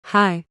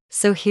Hi,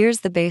 so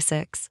here's the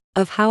basics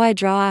of how I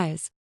draw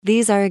eyes.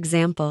 These are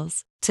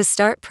examples. To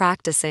start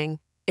practicing,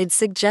 it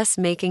suggests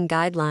making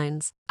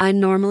guidelines. I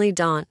normally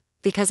don't,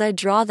 because I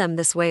draw them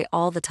this way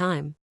all the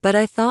time. But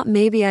I thought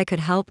maybe I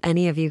could help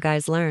any of you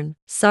guys learn.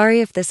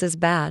 Sorry if this is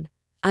bad.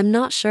 I'm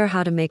not sure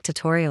how to make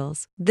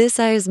tutorials. This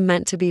eye is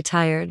meant to be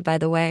tired, by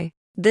the way.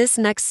 This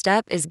next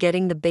step is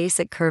getting the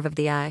basic curve of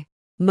the eye.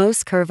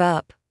 Most curve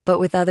up, but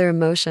with other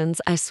emotions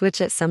I switch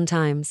it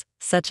sometimes,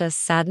 such as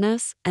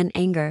sadness and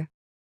anger.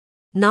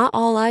 Not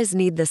all eyes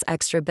need this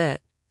extra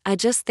bit. I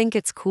just think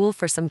it's cool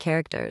for some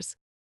characters.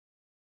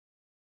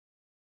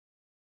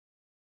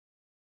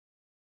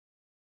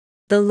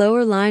 The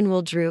lower line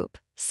will droop,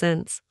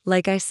 since,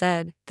 like I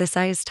said, this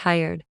eye is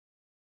tired.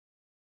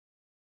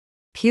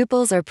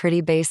 Pupils are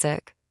pretty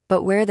basic,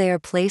 but where they are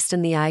placed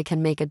in the eye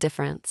can make a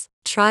difference.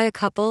 Try a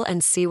couple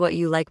and see what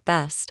you like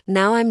best.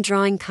 Now I'm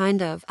drawing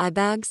kind of eye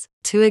bags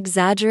to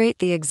exaggerate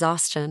the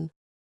exhaustion.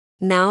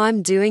 Now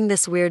I'm doing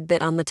this weird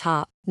bit on the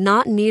top,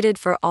 not needed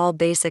for all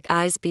basic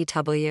eyes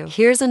BW.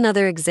 Here's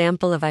another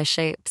example of eye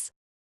shapes.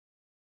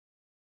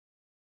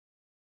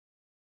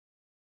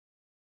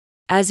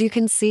 As you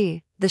can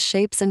see, the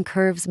shapes and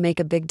curves make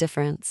a big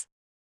difference.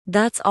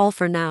 That's all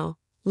for now.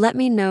 Let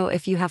me know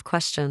if you have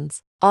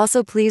questions.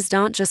 Also, please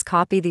don't just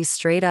copy these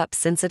straight up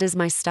since it is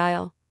my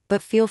style,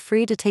 but feel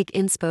free to take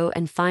inspo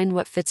and find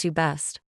what fits you best.